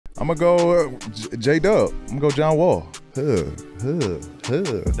I'm gonna go J-Dub. I'm gonna go John Wall.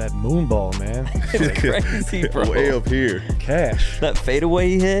 That moon ball, man. It's crazy, bro. Way up here. Cash. That fadeaway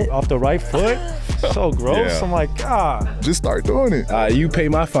he hit. Off the right foot? So gross. Yeah. I'm like, God. Just start doing it. You pay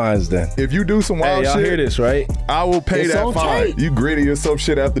my fines then. If you do some wild y'all shit, hear this, right? I will pay It's that on fine. tape. You gritty or some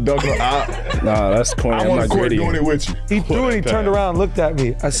shit after dunking. Nah, that's corny. I I'm want not to quit gritty. doing it with you. He threw it, he turned around and looked at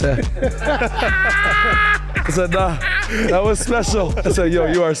me. I said, nah, that was special. I said, yo,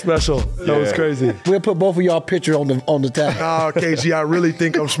 you are special. That was crazy. We'll put both of y'all picture on the tab. Oh, KG, I really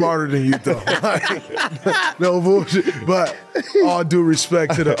think I'm smarter than you, though. No bullshit. But all due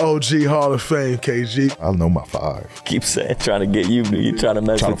respect to the OG Hall of Fame, KG. I know my 5. Keep saying, trying to get you. You trying to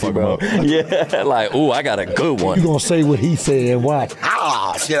mess Trying with to you, fuck bro. him Yeah, like, ooh, I got a good You one. gonna say what he said and watch.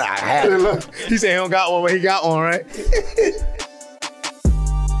 Ah, shit, I had it. He said he don't got one, but he got one, right?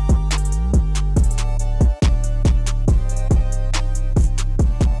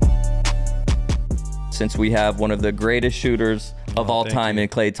 Since we have one of the greatest shooters of all time in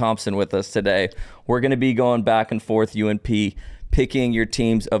Klay Thompson with us today, we're going to be going back and forth, UNP, picking your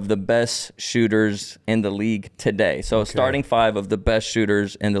teams of the best shooters in the league today. So starting 5 of the best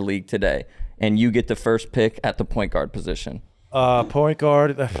shooters in the league today. And you get the first pick at the point guard position. Point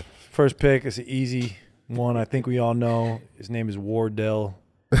guard, the first pick is an easy one. I think we all know. His name is Wardell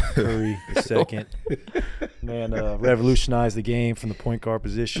Curry II. Man, revolutionized the game from the point guard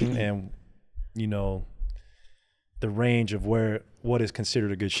position and, you know, the range of what is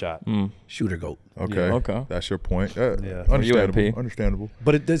considered a good shot. Shooter GOAT. Okay. Yeah, okay. That's your point. Yeah. Understandable. UNP. Understandable.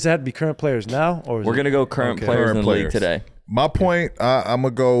 But does that have to be current players now? Or We're going to go current players in the league today. My point, I'm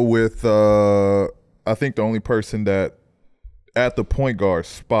going to go with, I think the only person that at the point guard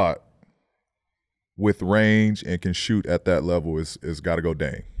spot with range and can shoot at that level is got to go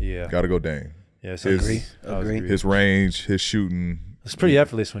Dame. Yeah. Got to go Dame. Yes, Agree. His range, his shooting. It's pretty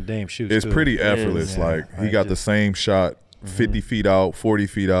effortless when Dame shoots. It's too. pretty effortless. Yeah. Like, he got the same shot 50 feet out, 40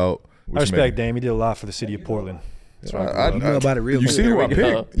 feet out. I respect Dame. He did a lot for the city of Portland. That's right. You know about it real You good. see who I Here we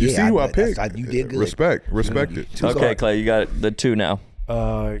go. picked. You see who I picked. You did good. Respect it. Okay, Klay, you got the 2 now.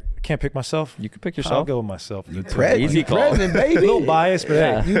 Can't pick myself. You can pick I'll yourself. go with myself. Easy call. Present, baby. A little biased, but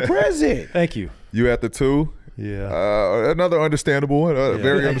Yeah. hey, You present. thank you. You at the 2. Yeah. Another understandable one.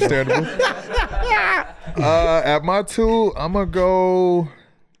 Very understandable. At my 2, I'm gonna go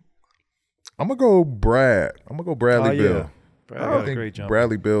Brad. I'm gonna go Bradley Beal. Brad I got a think great jump.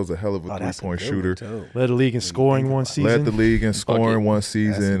 Bradley Beal's a hell of a That's a 3-point good shooter. one, too. Led the league in scoring one season. Led the league in scoring Bucket. one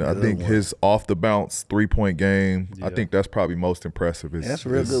season. I good think one. his off the bounce 3-point game. I Yeah. think that's probably most impressive. That's a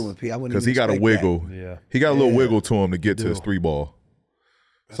real good one, P. I wouldn't Because even he got a expect wiggle. Yeah. He got a little Yeah. wiggle to him to get to his do. 3 ball.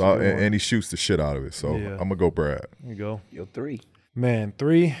 So a good one. and he shoots the shit out of it. So Yeah. I'm gonna go Brad. There you go. Yo, 3. Man,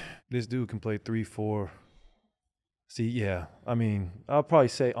 3. This dude can play 3, 4. See, yeah. I mean, I'll probably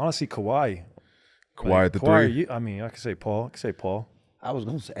say, honestly, Kawhi. Kawhi at the Kawhi, 3. I mean, I could say Paul. I was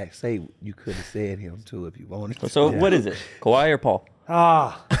going to say you could have said him, too, if you wanted. So what is it? Kawhi or Paul?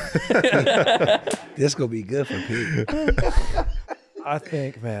 This going to be good for P. I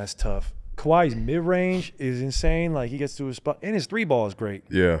think, man, it's tough. Kawhi's mid-range is insane. Like, he gets to his spot. And his 3 ball is great.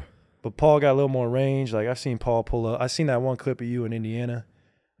 Yeah. But Paul got a little more range. Like, I've seen Paul pull up. I seen that one clip of you in Indiana.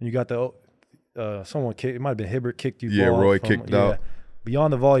 And you got the someone kicked. It might have been Hibbert kicked you. Yeah, ball Roy from, kicked out.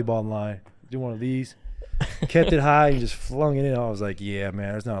 Beyond the volleyball line. Do one of these. Kept it high and just flung it in. I was like, yeah,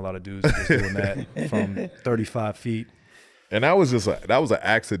 man, there's not a lot of dudes just doing that from 35 feet. And that was an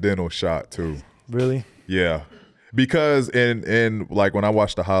accidental shot too. Really? Yeah. Because and like when I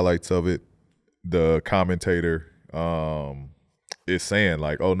watched the highlights of it, the commentator is saying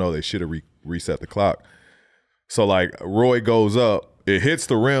like, oh no, they should have reset the clock. So like Roy goes up, it hits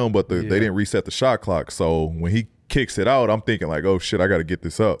the rim, but they didn't reset the shot clock. So when he kicks it out, I'm thinking like, oh shit, I got to get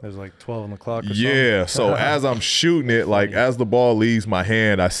this up. There's like 12 on the clock or Yeah, something. so as I'm shooting it, like as the ball leaves my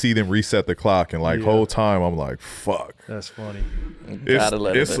hand, I see them reset the clock, and like whole time I'm like, fuck. That's funny.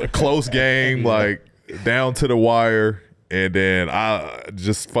 It's a close game, like down to the wire, and then I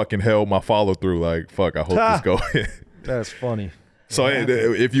just fucking held my follow through, like fuck, I hope this go in. That's funny. So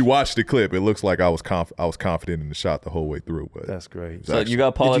if you watch the clip, it looks like I was confident in the shot the whole way through. But That's great. So you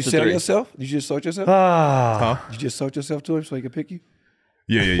got Paul Did at you the sell 3. yourself? Did you just sold yourself? Did you just sold yourself to him so he could pick you?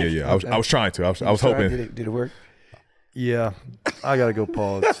 yeah. I was trying to. I was hoping. Did it work? Yeah, I gotta go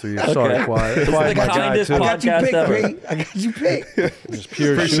Paul at 3. Sorry, Quiet. This is Quiet, the my guy kindest too. I got you podcast picked, ever. P. I got you picked. Just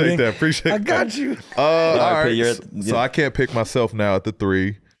pure Appreciate shooting. that. Appreciate I that. got you. All right. you're- So I can't pick myself now at the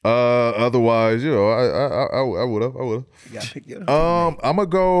 3. Otherwise, you know, I would have. You got to pick the other I'm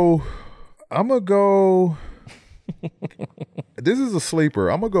gonna go. This is a sleeper.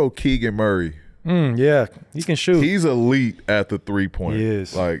 I'm gonna go Keegan Murray Yeah, he can shoot. He's elite at the 3-point. He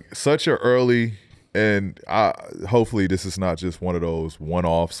is. Like such an early, and hopefully this is not just one of those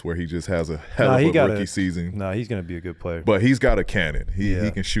one-offs where he just has a hell of a rookie season. Nah, he's gonna be a good player. But he's got a cannon.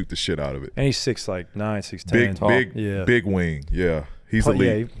 He can shoot the shit out of it. And he's 6'9", 6'10". Big wing. Yeah, he's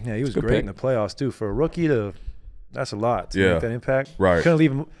elite. Yeah, he was great in the playoffs too. For a rookie that's a lot to make that impact. Right. Couldn't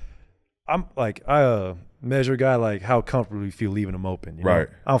leave him. I measure a guy like how comfortable you feel leaving him open. You know? Right.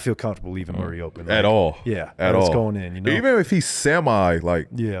 I don't feel comfortable leaving Murray open At all. Yeah, at all. It's going in. You know, even if he's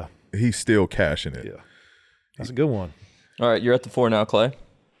he's still cashing it. Yeah, that's a good one. All right, you're at the 4 now, Klay.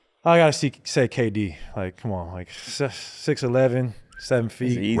 I gotta say KD. Like, come on, like 6'11", 7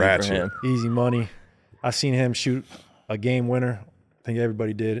 feet, Easy Ratchet. for him. easy money. I seen him shoot a game winner. I think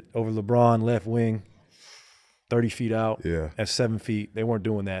everybody did it over LeBron, left wing, 30 feet out. Yeah. At 7 feet, they weren't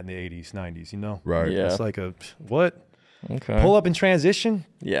doing that in the 80s, 90s. You know, Right. Yeah. It's like a what? Okay. Pull up in transition.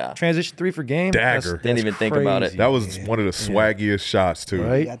 Yeah. Transition 3 for game. Dagger. Didn't even think about it. crazy. That was one of the swaggiest shots too.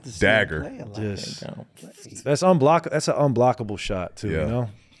 Right? Got to see Dagger. him play a lot. Just No. that's unblock. That's an unblockable shot too. Yeah. You know.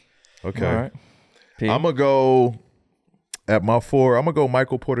 Okay. All right. Pete. I'm gonna go at my 4. I'm gonna go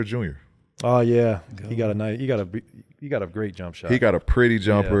Michael Porter Jr. Oh yeah, he got a nice. He got a great jump shot. He got a pretty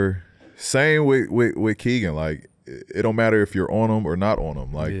jumper. Same with Keegan. Like it don't matter if you're on him or not on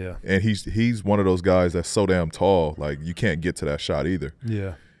him. Like, and he's one of those guys that's so damn tall. Like you can't get to that shot either.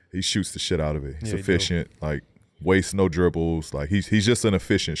 Yeah. He shoots the shit out of it. He's Yeah, he efficient. Like wastes no dribbles. Like he's just an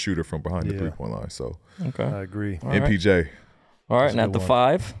efficient shooter from behind the 3-point line. So Okay. I agree. MPJ. All right, and at the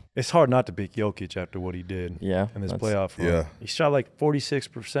 5. It's hard not to pick Jokic after what he did. Yeah, In this that's- playoff run. Yeah. He shot like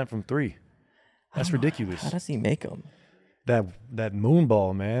 46% from 3. That's ridiculous. How does he make them? That moon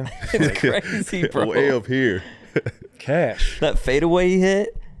ball, man. It's crazy, bro. Way up here. Cash. That fadeaway he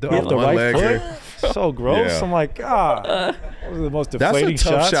hit. Off the one right leg foot. So gross. Yeah. I'm like, God. That was the most That's a deflating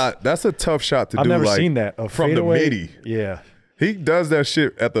tough shots. shot. That's a tough shot to I've do. never like, seen that. A from fadeaway, the midi. Yeah. He does that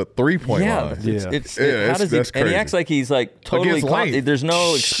shit at the 3-point Yeah, line. it's, Yeah. it's, Yeah, how does he? that's And he crazy. acts like he's like totally. Against length. There's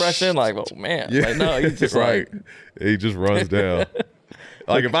no expression. Like, oh man. Yeah. Like, no, he's just right. like. He just runs down.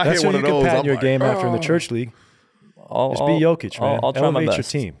 Like if I That's hit one what of you can those, patent I'm your like, game after in the church league. Just be Jokic, man. I'll try my Elevate your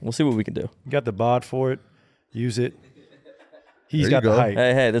best. team. We'll see what we can do. You got the bod for it. Use it. He's There got you the go. height.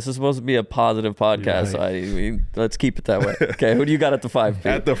 Hey, this is supposed to be a positive podcast. Right. So let's keep it that way. Okay, who do you got at the 5? Pete?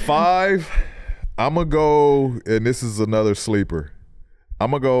 at the 5, I'm gonna go, and this is another sleeper.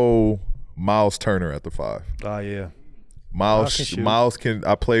 I'm gonna go Miles Turner at the 5. Oh, yeah. Miles can shoot.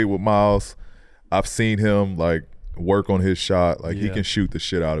 I played with Miles. I've seen him like work on his shot. Like he Yeah. can shoot the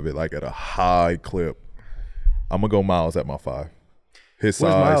shit out of it, like at a high clip. I'm gonna go Miles at my 5. His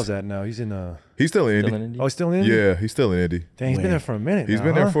Where's size. Miles at now? He's in He's still in Still Indy. in Indy? Oh, he's still in Indy? Yeah, he's still in Indy. Dang, he's been there for a minute He's now,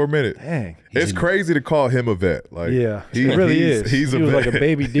 been there huh? for a minute. Dang. It's crazy to call him a vet. Like Yeah, it really is. He's he a was vet. like a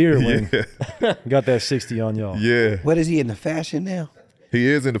baby deer when Yeah. got that 60 on y'all. Yeah, What is he in the fashion now? he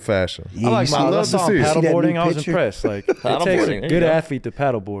is into fashion. Yeah, I like you see- Miles. I love to saw see him it. See that new paddleboarding. I was picture? impressed. Like, it takes Paddleboarding, a there you good go. athlete to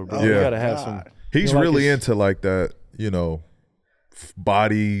paddleboard, bro. Yeah. You gotta have some. He's you know, like really his- into like that,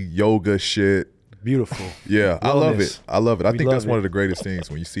 body yoga shit. Beautiful. Yeah, I love Wellness. it. I love it. I We think that's love one it. of the greatest things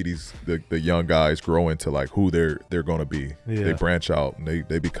when you see the young guys grow into like who they're going to be. Yeah. They branch out and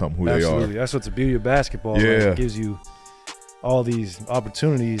they become who Absolutely. they are. That's what's the beauty of basketball. Like, Yeah. it gives you all these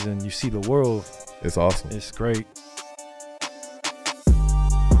opportunities and you see the world. It's awesome. It's great.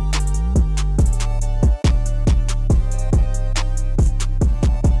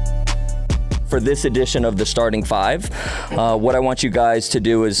 For this edition of the Starting 5, what I want you guys to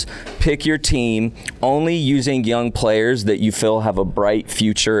do is pick your team only using young players that you feel have a bright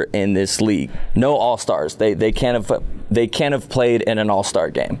future in this league. No all-stars. They can't have played in an all-star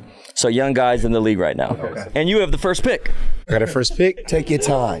game. So young guys in the league right now. Okay. And you have the first pick. I got a first pick. Take your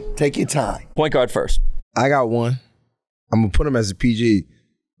time. Take your time. Point guard first. I got one. I'm gonna put him as a PG.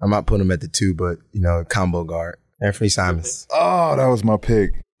 I might put him at the 2, but combo guard. Anthony Simons. Oh, that was my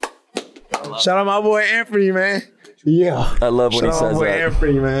pick. Shout out my boy Anthony, man. Yeah. I love when he Shout out says my boy that.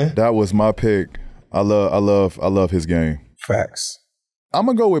 Anthony, man. That was my pick. I love his game. Facts. I'm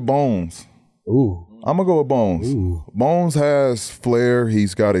gonna go with Bones. Ooh. I'm gonna go with Bones. Ooh. Bones has flair.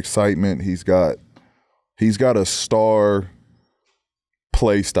 He's got excitement. He's got a star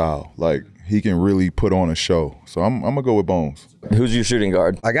play style. Like he can really put on a show. So I'm gonna go with Bones. Who's your shooting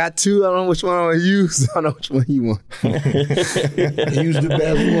guard? I got 2. I don't know which one I want to use. I don't know which one you want. Use the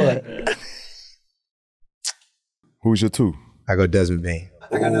best one. Who's your 2? I go Desmond Bain.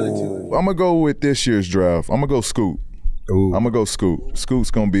 I got another 2. I'm gonna go with this year's draft. I'm gonna go Scoot. Ooh. I'm gonna go Scoot. Scoot's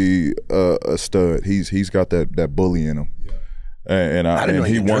gonna be a stud. He's got that bully in him. and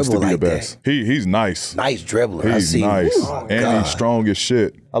he wants to be the best. He's nice. Nice dribbler. He's nice. And he's strong as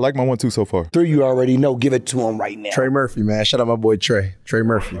shit. I like my 1-2 so far. 3 you already know. Give it to him right now. Trey Murphy, man. Shout out my boy Trey. Trey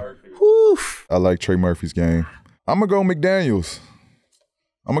Murphy. Woof. I like Trey Murphy's game. I'm going to go McDaniels.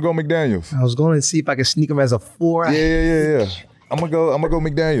 I was going to see if I could sneak him as a 4. Yeah. I'm gonna go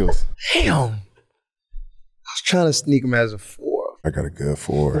McDaniels. Damn. I was trying to sneak him as a 4. I got a good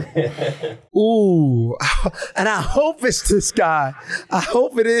 4. Ooh. And I hope it's this guy. I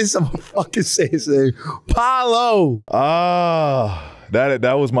hope it is. I'm gonna fucking say his name. Paolo.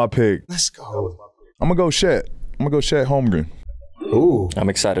 That was my pick. Let's go. I'm gonna go Chet. Holmgren. Ooh. I'm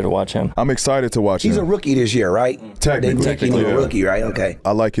excited to watch him. I'm excited to watch him. He's a rookie this year, right? Technically, a rookie, right? Okay.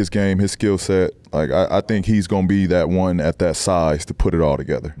 I like his game, his skill set. Like I think he's gonna be that one at that size to put it all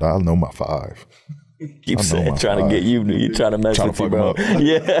together. I know my 5. Keep saying, trying to get you trying to mess with you, bro.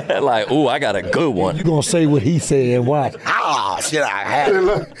 Yeah, like, ooh, I got a good one. You gonna say what he said and watch. Shit, I had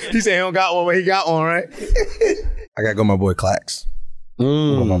it. He said he don't got one, but he got one, right? I gotta go my boy Clax.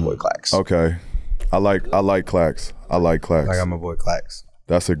 Okay. I like Clax. I got my boy Clax.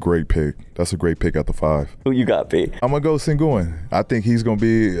 That's a great pick. At the 5. Who you got, P? I'm gonna go Sengun. I think he's gonna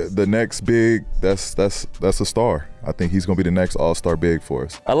be the next big. That's a star. I think he's gonna be the next all-star big for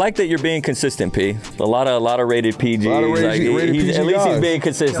us. I like that you're being consistent, P. A lot of rated PGs. Rated PG at least guys. he's being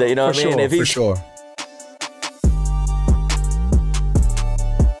consistent. You know what I mean? For sure.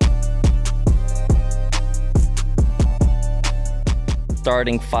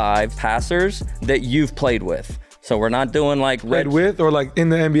 Starting 5 passers that you've played with. So we're not doing like Played with or like in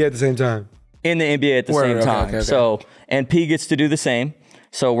the NBA at the same time? in the NBA at the same time. Okay. So, and P gets to do the same.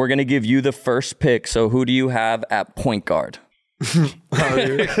 So we're going to give you the first pick. So who do you have at point guard?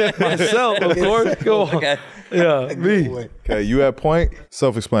 Myself, of course. Go on. Okay. Yeah, me. Okay, you at point?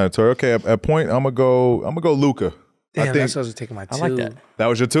 Self-explanatory. Okay, at point, I'm gonna go Luka. Damn, that's what I was taking my 2. I like that. That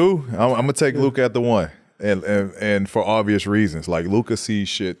was your 2? I'm gonna take Luka at the 1. And for obvious reasons. Like Luka sees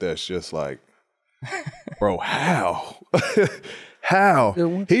shit that's just like, bro, how? How?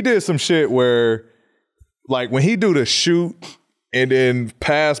 He did some shit where, like, when he do the shoot and then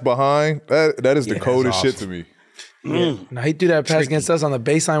pass behind, that is the coldest shit to me. No, he threw that pass against us on the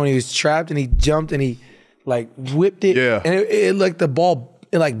baseline when he was trapped, and he jumped and he like whipped it. Yeah. And it like the ball,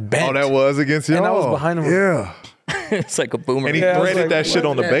 it like bent. Oh, that was against y'all? And I was behind him. Yeah. It's like a boomer. And he Yeah, I was threaded like, that shit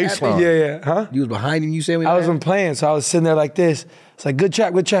on the baseline. Yeah. Huh? You was behind him, you said? I wasn't playing, so I was sitting there like this. It's like, good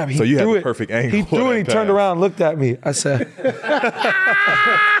trap. He So you had threw the it. perfect angle He for threw that it, he turned pass. around and looked at me. I said,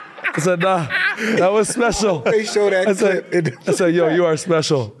 nah, that was special. They show that I said, yo, you are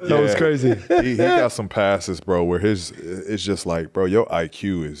special. That was crazy. He got some passes, bro, where it's just like, bro, your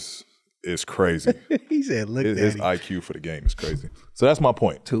IQ is crazy. He said, look at His him. IQ for the game is crazy. So that's my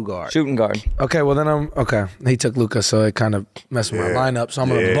point. 2 guard. Shooting guard. Okay, well then okay. He took Luka, so it kind of messed with my lineup. So I'm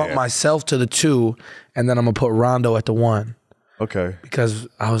gonna bump myself to the 2, and then I'm gonna put Rondo at the 1. Okay. Because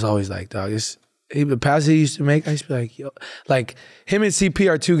I was always like, dog, the passes he used to make, I used to be like, yo, like him and CP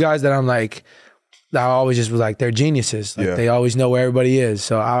are 2 guys that I'm like, that I always just was like, they're geniuses. Like they always know where everybody is.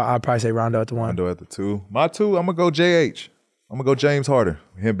 So I'll probably say Rondo at the 1. Rondo at the 2. My 2, I'm gonna go JH. I'm gonna go James Harden.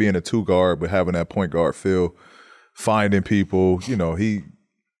 Him being a 2 guard, but having that point guard feel, finding people. He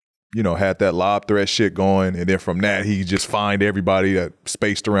had that lob threat shit going, and then from that he just find everybody that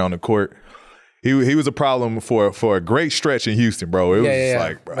spaced around the court. He was a problem for a great stretch in Houston, bro. It was just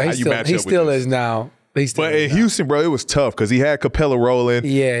like, bro, how you match up with He still this? is now. But in Houston, bro, it was tough because he had Capella rolling.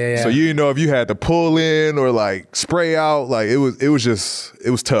 Yeah. So you didn't know if you had to pull in or like spray out. Like it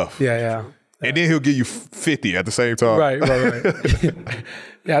was tough. Yeah. And then he'll give you 50 at the same time. Right.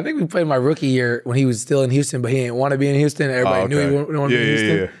 Yeah, I think we played my rookie year when he was still in Houston, but he didn't want to be in Houston. Everybody knew he didn't want to be in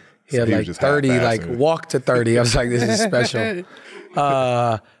Houston. Yeah. He had So like was just 30, like half-assing it. walk to 30. I was like, this is special.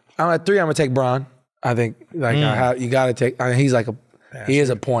 I'm at 3. I'm gonna take Bron. I think like you got to take. I mean, he's like he is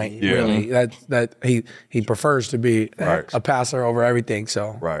a point. Yeah. Really. That he prefers to be a passer over everything.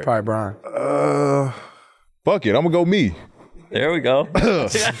 So probably Bron. Fuck it, I'm gonna go me. There we go. Yo,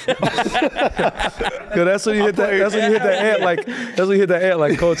 that's when you hit that. That's when you hit that ant like. That's when you hit that ant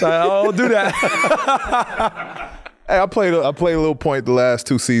like, Coach. I don't do that. Hey, I played a little point the last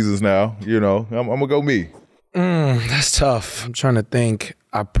 2 seasons now. I'm gonna go me. That's tough. I'm trying to think.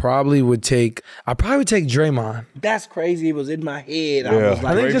 I probably would take Draymond. That's crazy. It was in my head. Yeah. I was I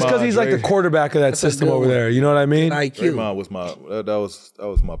like, think just because he's like the quarterback of that system good over one. there. You know what I mean? IQ. Draymond was that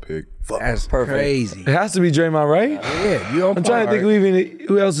was my pick. That's Perfect. crazy. It has to be Draymond, right? Yeah, you on I'm trying to think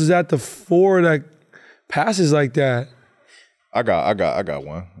who else is at the 4 that passes like that. I got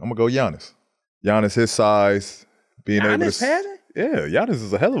one. I'm gonna go Giannis. Giannis, his size, being able to. passing? Yeah, Giannis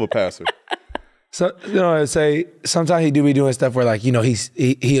is a hell of a passer. So say sometimes he do be doing stuff where like he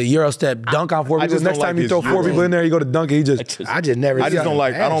a Euro step dunk on 4 people. just Next don't time like you throw his 4 people in there, you go to dunk. And I just never. I just don't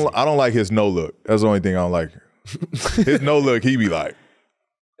like. I don't like his no look. That's the only thing I don't like. His no look, he be like.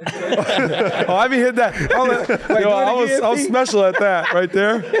 Oh, I be hit that. I was special at that right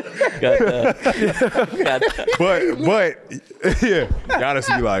there. Got that. But yeah,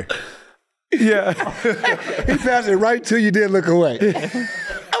 Giannis be like. Yeah, He passed it right till you did look away.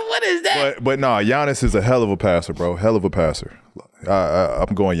 What is that? But nah, Giannis is a hell of a passer, bro. Hell of a passer.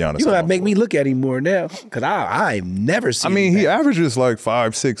 I'm going Giannis. You gonna make me look at him more now, cause I've never seen. I mean, he that. averages like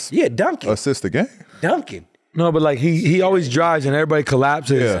 5, 6 dunking, assists a game. dunking. no, but like he always drives and everybody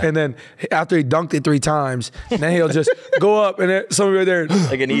collapses, Yeah. and then after he dunked it 3 times, then he'll just go up and then somebody right there.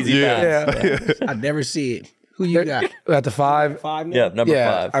 Like an easy pass. Yeah, I never see it. Who you got? at the 5. Yeah, number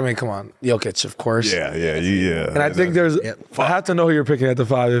Yeah, 5. I mean, come on, Jokic, of course. Yeah. And I think there's. I have to know who you're picking at the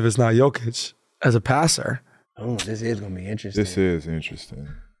 5 if it's not Jokic as a passer. Oh, this is gonna be interesting. This is interesting.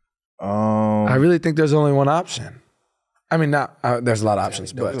 I really think there's only one option. I mean, not there's a lot of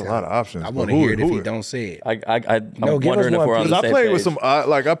options, but There's a lot of options. I but want to who- hear it if who- he don't say it. I'm No, give us wondering if one, we're on please. the I same played page. with some.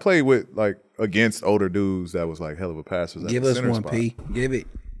 I played with like against older dudes that was like hell of a passers. at Give the us center one, spot. P. Give it.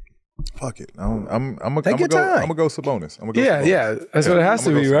 Fuck it. I'm gonna Take your go. time. I'm gonna go Sabonis. I'm gonna go yeah, Sabonis. yeah, that's what it has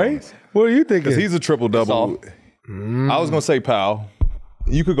I'm to gonna be, go right? Sabonis. What are you thinking? Because he's a triple double. I was gonna say Powell.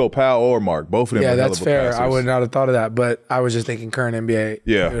 You could go Powell or Mark. Both of them. Yeah, are hell that's of a fair. I passers. would not have thought of that, but I was just thinking current NBA.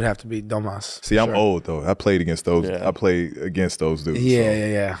 Yeah. It would have to be Domas. See, I'm old though. I played against those. Yeah. I played against those dudes. Yeah, so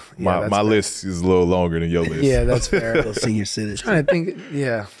yeah. My that's my fair. list is a little longer than your list. Yeah, that's fair. Senior citizen. Trying to think.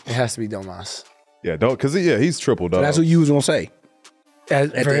 Yeah, it has to be Domas. Yeah, don't because he's triple double. That's what you was gonna say.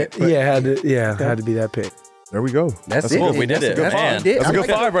 Had to be that pick. There we go. That's a it. good- We did That's it. a good Man. five. That's a I good like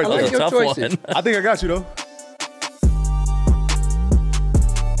 5 right I there. like That's a your tough choices. one. I think I got you though.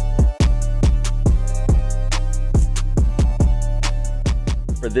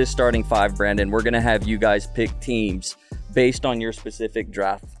 For this starting 5, Brandon, we're going to have you guys pick teams based on your specific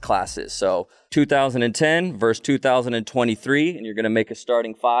draft classes. So 2010 versus 2023, and you're going to make a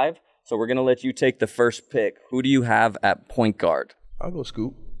starting 5. So we're going to let you take the first pick. Who do you have at point guard? I'll go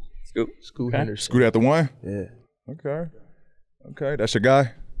Scoop. Scoop. Scoop Okay. Henderson. Scoot at the 1. Yeah. Okay, that's your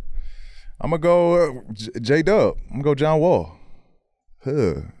guy. I'm gonna go J Dub. I'm gonna go John Wall.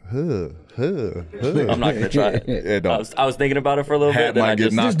 I'm not going to try it. Yeah, don't. I was thinking about it for a little Hat bit. Then I might get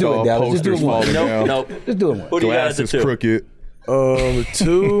just knocked do it, off. Dallas. Just do Posters it once. falling down. Nope. Just do it one. Who do you got at the Glasses 2? crooked. The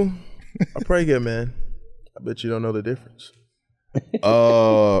 2, I'll probably get man. I bet you don't know the difference.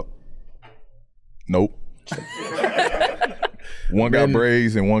 Nope. One got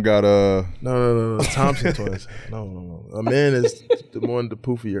braids and one got No. Thompson twins. No. A man is the one the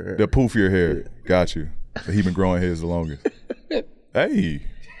poofier hair. the poofier hair. Got you. So he been growing his the longest. Hey,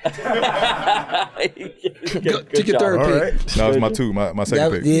 Take your third All pick. right. no, it's my 2, my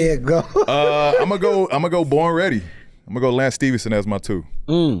second pick. Yeah, go. I'm gonna go Born Ready. I'm gonna go Lance Stevenson as my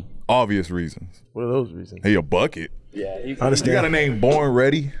 2. Obvious reasons. What are those reasons? He a bucket. Yeah. You Understand. got a name Born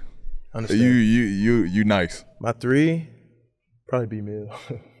Ready. Understand. You nice. My 3, probably B Mill.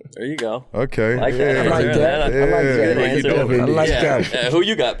 There you go. Okay. Like that. Yeah. I like that. I like that. Good answer. I like Yeah. that. Who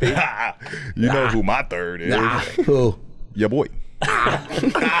you got, Pete? You know who my 3rd is. Cool. Your boy. I'll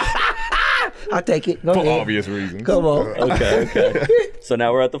take it. Go For ahead. obvious reasons. Come on. Okay. So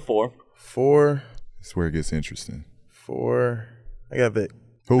now we're at the 4. 4, That's where it gets interesting. 4. I got Vic.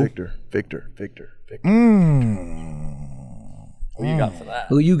 Who? Victor. Who you got for that?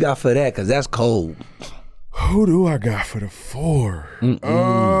 Who you got for that? Because that's cold. Who do I got for the 4? You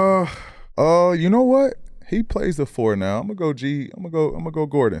know what? He plays the 4 now. I'm gonna go Gordon. I'm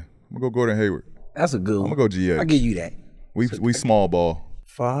gonna go Gordon Hayward. That's a good one. I'm gonna go GA. I'll give you that. We small ball.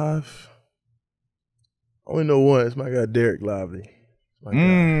 5. I only know one. It's my guy Derek Lively. My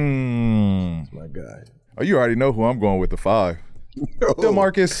guy. My guy. Oh, you already know who I'm going with the 5.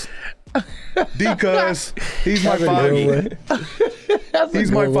 DeMarcus. D-Cuz. He's my 5. He's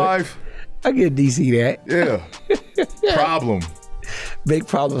my 5. I give DC that. Yeah. Problem. Big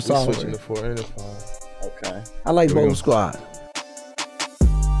problem solver. Switching to 4 and a 5. Okay. I like both squad.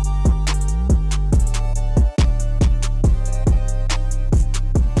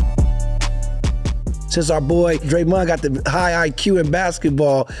 Since our boy Draymond got the high IQ in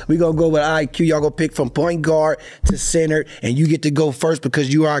basketball, we gonna go with IQ. Y'all gonna pick from point guard to center, and you get to go first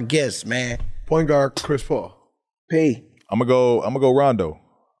because you are our guest, man. Point guard Chris Paul. P. I'm gonna go Rondo.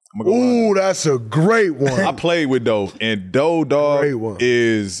 Ooh, that's a great one. I played with Doe, and Doe Great one.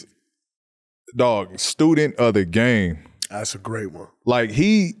 is student of the game. That's a great one. Like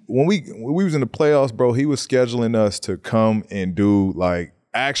when we was in the playoffs, bro, he was scheduling us to come and do like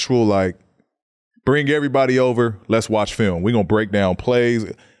actual like Bring everybody over. Let's watch film. We're gonna break down plays.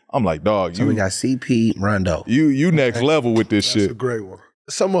 I'm like, dog, So we got CP, Rondo. you next level with this That's shit. a great one.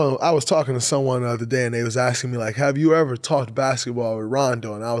 I was talking to someone the other day and they was asking me like, have you ever talked basketball with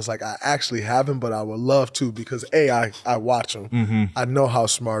Rondo? And I was like, I actually haven't, but I would love to because I watch him. Mm-hmm. I know how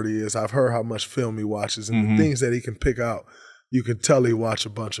smart he is. I've heard how much film he watches and the things that he can pick out. You can tell he watch a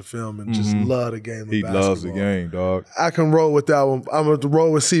bunch of film and just love the game of He basketball. loves the game, dog. I can roll with that one. I'm going to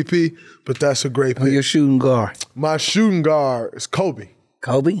roll with CP, but that's a great Who pick. your shooting guard? My shooting guard is Kobe.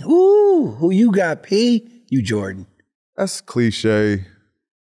 Kobe? Ooh, who you got, P? You Jordan. That's cliche.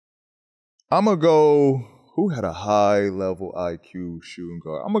 I'm gonna go. Who had a high level IQ shooting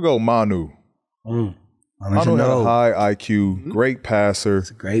guard? I'm gonna go Manu. Manu had a high IQ, great passer,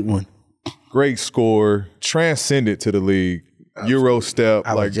 It's a great one. great scorer, transcended to the league. Euro step,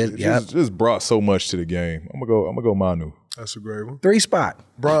 I was like just- just brought so much to the game. I'm gonna go Manu. That's a great one. 3 spot.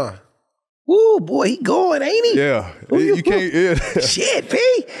 Bron. Ooh, boy, he going, ain't he? Yeah, Who you can't. Yeah. Shit,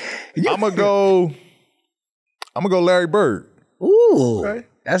 P. I'm gonna go Larry Bird. Ooh, Okay.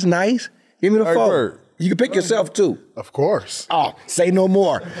 that's nice. Give me the Larry phone. Bird. You can pick yourself too. Of course. Oh, say no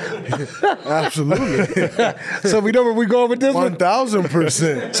more. Absolutely. So we know where we going with this one?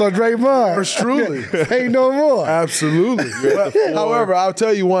 1,000%. So Draymond. Yours truly. Ain't no more. Absolutely. But, however, I'll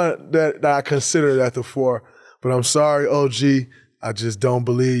tell you one that I considered at the 4, but I'm sorry, OG. I just don't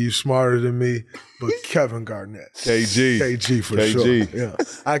believe you smarter than me. But Kevin Garnett. KG for KG. sure. Yeah.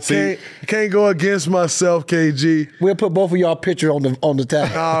 I can't go against myself, KG. We'll put both of y'all picture on the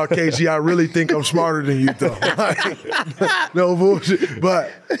tab. Nah, KG, I really think I'm smarter than you, though. No bullshit.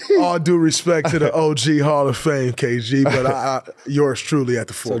 But all due respect to the OG Hall of Fame, KG, but I yours truly at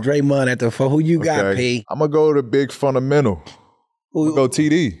the 4. So Draymond at the 4. Who you got, P? I'm gonna go to big fundamental. I'm gonna go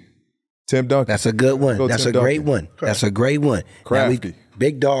TD. Tim Duncan. That's a good one. Go That's Tim a great Duncan. one. That's a great one. Crafty.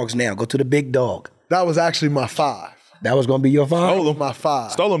 Big dogs now. Go to the big dog. That was actually my 5. That was going to be your 5? Stole him. My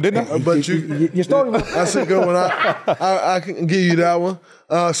 5. Stole him, didn't I? But you stole him. That's a good one. I can give you that one.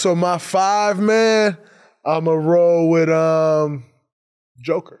 So my 5, man, I'm going to roll with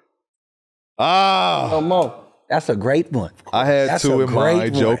Joker. Come on. That's a great one. I had That's 2 a in great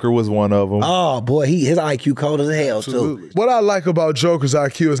mind. one. Joker was one of them. Oh, boy. His IQ cold as hell, too. What I like about Joker's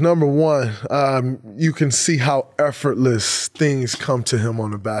IQ is, number one, you can see how effortless things come to him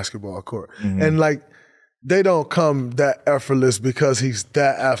on the basketball court. And, like, they don't come that effortless because he's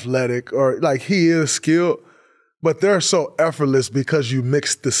that athletic or, like, he is skilled, but they're so effortless because you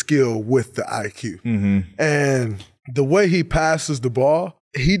mix the skill with the IQ. And the way he passes the ball,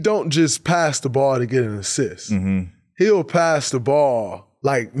 he don't just pass the ball to get an assist. He'll pass the ball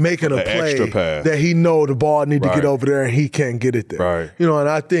like making a An play extra pass. that he know the ball need to Right. get over there and he can't get it there. Right. You know, and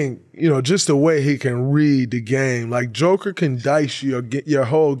I think, you know, just the way he can read the game, like Joker can dice your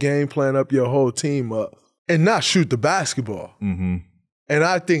whole game plan up, your whole team up, and not shoot the basketball. And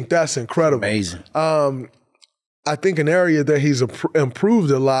I think that's incredible. Amazing. I think an area that he's improved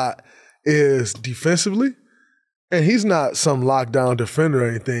a lot is defensively. And he's not some lockdown defender or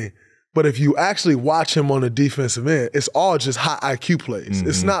anything. But if you actually watch him on the defensive end, it's all just high IQ plays.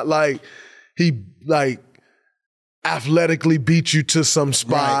 It's not like he like athletically beat you to some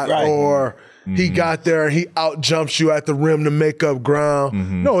spot Right. or he got there and he out jumps you at the rim to make up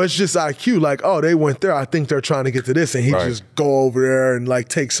ground. No, it's just IQ. Like, oh, they went there. I think they're trying to get to this, and he Right. just go over there and like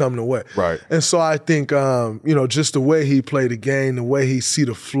take something away. Right. And so I think you know, just the way he played the game, the way he see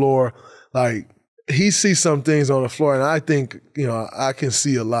the floor, like. He sees some things on the floor, and I think, you know, I can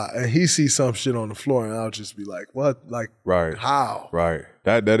see a lot. And he sees some shit on the floor, and I'll just be like, what? Like, Right. how? Right.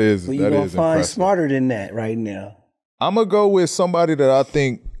 That is Who you that going is to find impressive. smarter than that right now? I'm gonna go with somebody that I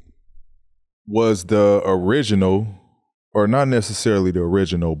think was the original, or not necessarily the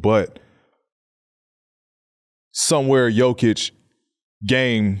original, but somewhere Jokic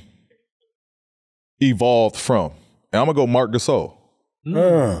game evolved from. And I'm gonna go Marc Gasol.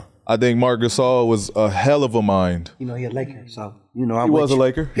 I think Marc Gasol was a hell of a mind. You know, he a Laker, so you know I'm He with was a you.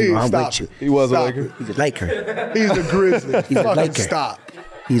 Laker. You know, I'm Stop with you. it. He was a Stop Laker. it. He's a Laker. He's a Grizzly. He's a Fucking Laker. stop.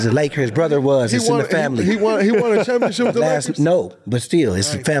 He's a Laker. His brother was. It's in the family. He won a championship with the Lakers? No, but still,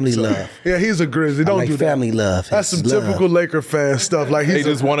 it's family love. Yeah, he's a Grizzly. I Don't like do that. family love. That's It's some love. typical Laker fan stuff. Like They he's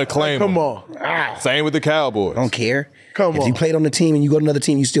just want to claim Come him. on. Same with the Cowboys. I don't care. Come if on. you played on the team and you go to another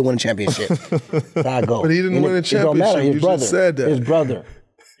team, you still win a championship. That's how I go. But he didn't win a It don't matter. championship. His You brother. just said that.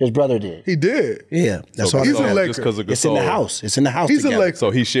 His brother did. He did. Yeah, that's So all. He's a Gasol, Laker. just because of Gasol. It's in the house. It's in the house. He's a together. Laker.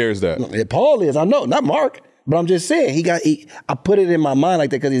 So he shares that. Paul is. I know, not Mark. But I'm just saying, I put it in my mind like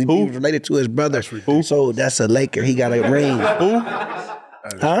that because he was related to his brother. So that's a Laker. He got a ring.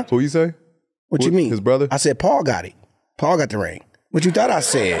 Huh? Who you say? What you mean? His brother? I said Paul got it. Paul got the ring. What you thought I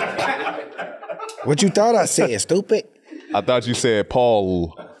said? What you thought I said, stupid? I thought you said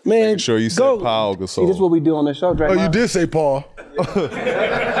Paul. Man, Making sure you said Paul Gasol. See, this is what we do on the show, Draymond. Oh, you did say Paul.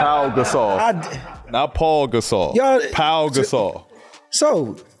 Paul Gasol. Not Paul Gasol. Paul Gasol.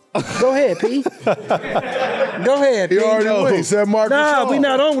 So, go ahead, P. Go ahead, P. He already went. He said Marcus. Nah, we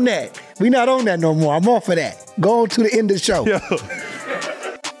not on that. We not on that no more. I'm off of that. Go on to the end of the show. Yeah.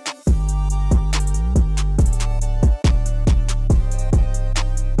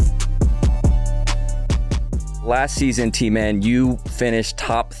 Last season, T-Man, you finished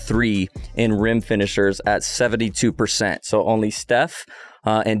top 3 in rim finishers at 72%. So only Steph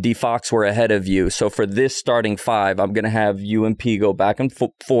and D Fox were ahead of you. So for this starting 5, I'm going to have you and P go back and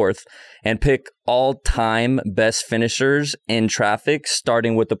forth and pick all-time best finishers in traffic,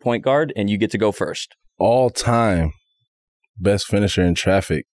 starting with the point guard, and you get to go first. All-time best finisher in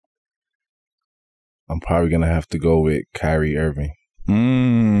traffic. I'm probably going to have to go with Kyrie Irving.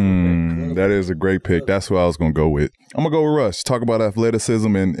 That is a great pick. That's who I was going to go with. I'm going to go with Russ. Talk about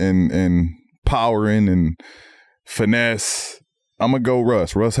athleticism and powering and finesse. I'm going to go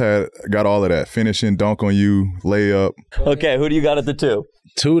Russ. Russ got all of that. Finishing, dunk on you, layup. Okay, who do you got at the 2?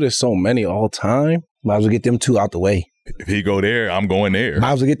 2, there's so many all time. Might as well get them 2 out the way. If he go there, I'm going there.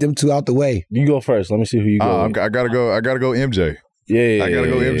 Might as well get them 2 out the way. You go first. Let me see who you go. I gotta go MJ. Yeah, I gotta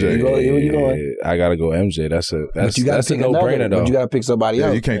go MJ. Where you going? I gotta go MJ. That's a pick no-brainer though. But you gotta pick somebody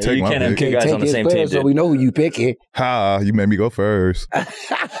else. You can't take you my can't have pick. two guys on the same team. So we know who you picking. Ha! You made me go first.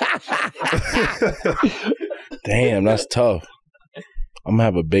 Damn, that's tough. I'm gonna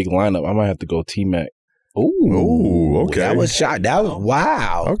have a big lineup. I might have to go T-Mac. Ooh, okay. That was shot. That was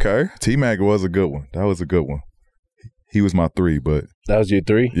wow. Okay, T-Mac was a good one. That was a good one. He was my 3, but that was your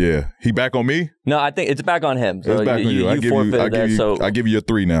 3. Yeah, he back on me. No, I think it's back on him. So it's back on you. I give you your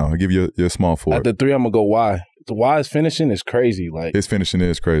 3 now. I give you your small 4. At the 3, I'm gonna go Y. The Y's finishing is crazy. Like his finishing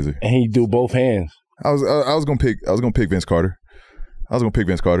is crazy, and he do both hands. I was gonna pick Vince Carter.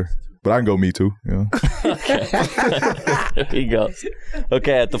 But I can go me too. You know? There he goes.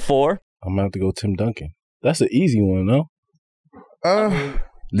 Okay, at the 4, I'm gonna have to go Tim Duncan. That's an easy one, though.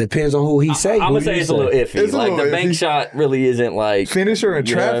 Depends on who he say. I'm gonna say it's a little iffy. It's like the bank iffy. shot really isn't like finisher in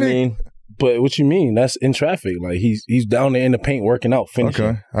traffic. What I mean? But what you mean? That's in traffic. Like he's down there in the paint working out, finishing.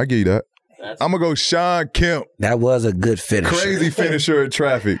 Okay, I give you that. I'm gonna go Sean Kemp. That was a good finisher. Crazy finisher in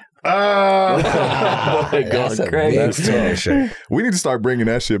traffic. That's a big finisher. We need to start bringing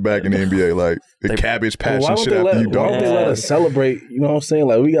that shit back in the NBA, like the cabbage patching shit after you Why don't they let us celebrate? You know what I'm saying?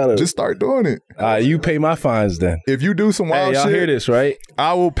 Like we gotta just start doing it. You pay my fines then. If you do some wild y'all shit, hear this, right?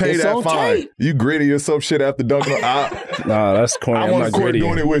 I will pay It's that on fine. tape. You gritty or some shit after dunking. Nah, that's corny. I'm not on court gritty.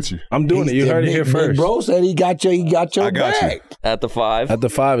 doing it with you. I'm doing it. You heard it here Big first. bro said he got your I got back. you. At the 5. At the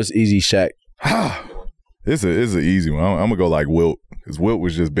 5 is easy, Shaq. It's an easy one. I'm gonna go like Wilt, because Wilt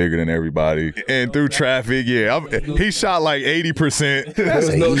was just bigger than everybody. And through traffic, he shot like 80%. That's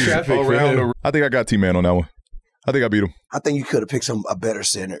no easy. traffic for him. I think I got T-Man on that one. I think I beat him. I think you could have picked a better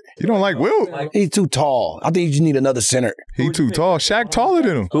center. You don't like Wilt? He's too tall. I think you just need another center. He too tall. Shaq taller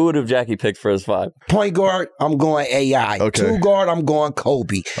than him. Who would have Jackie picked for his 5? Point guard, I'm going AI. Okay. 2 guard, I'm going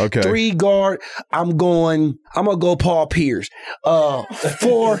Kobe. Okay. 3 guard, I'm gonna go Paul Pierce. 4.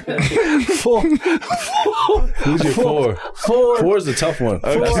 Who's your 4? 4 is a tough one.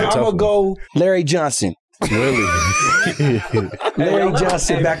 I'm gonna go Larry Johnson. Really? Larry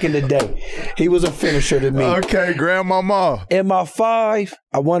Johnson back in the day. He was a finisher to me. Okay, grandmama. In my 5,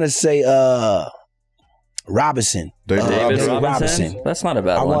 I want to say Robinson. David Robinson. That's not a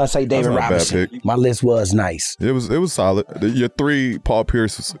bad I one. want to say David That's not a bad Robinson. pick. My list was nice. It was solid. Your 3, Paul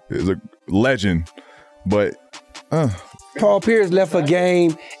Pierce is a legend, but Paul Pierce left a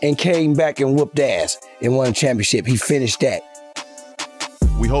game and came back and whooped ass and won a championship. He finished that.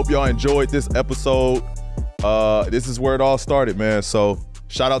 we hope y'all enjoyed this episode. This is where it all started, man. So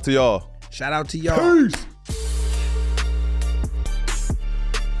shout out to y'all. Shout out to y'all. Peace.